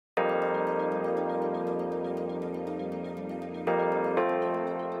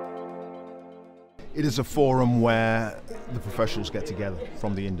It is a forum where the professionals get together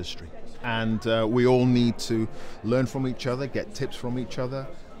from the industry, and we all need to learn from each other, get tips from each other,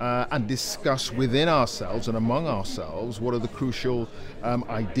 and discuss within ourselves and among ourselves what are the crucial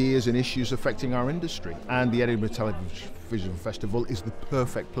ideas and issues affecting our industry. And the Edinburgh Television Festival is the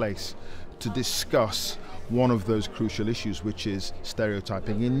perfect place to discuss one of those crucial issues, which is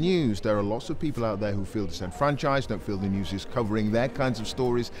stereotyping in news. There are lots of people out there who feel disenfranchised, don't feel the news is covering their kinds of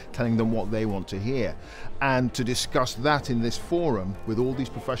stories, telling them what they want to hear. And to discuss that in this forum with all these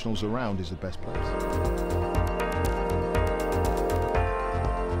professionals around is the best place.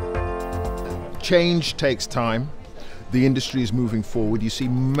 Change takes time. The industry is moving forward. You see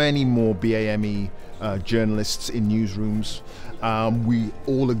many more BAME journalists in newsrooms. We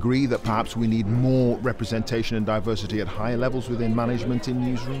all agree that perhaps we need more representation and diversity at higher levels within management in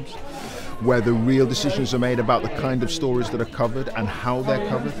newsrooms, where the real decisions are made about the kind of stories that are covered and how they're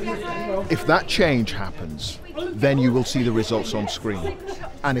covered. If that change happens, then you will see the results on screen.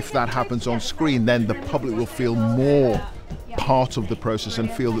 And if that happens on screen, then the public will feel more part of the process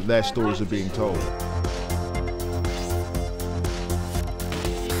and feel that their stories are being told.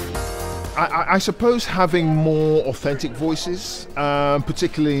 I suppose having more authentic voices,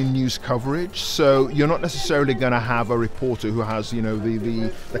 particularly in news coverage. So you're not necessarily going to have a reporter who has, you know,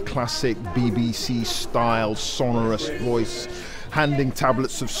 the classic BBC style sonorous voice handing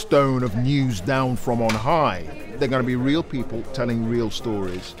tablets of stone of news down from on high. They're going to be real people telling real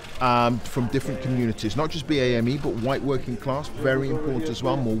stories from different communities, not just BAME, but white working class, very important as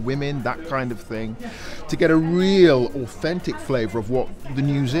well, more women, that kind of thing, to get a real authentic flavour of what the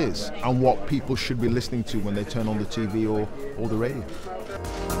news is and what people should be listening to when they turn on the TV or the radio.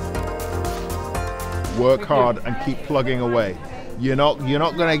 Work hard and keep plugging away. You're not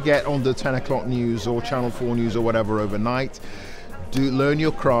going to get on the 10 o'clock news or Channel 4 news or whatever overnight. Learn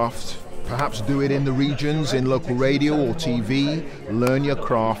your craft. Perhaps do it in the regions, in local radio or TV. Learn your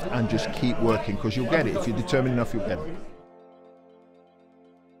craft and just keep working, because you'll get it. If you're determined enough, you'll get it.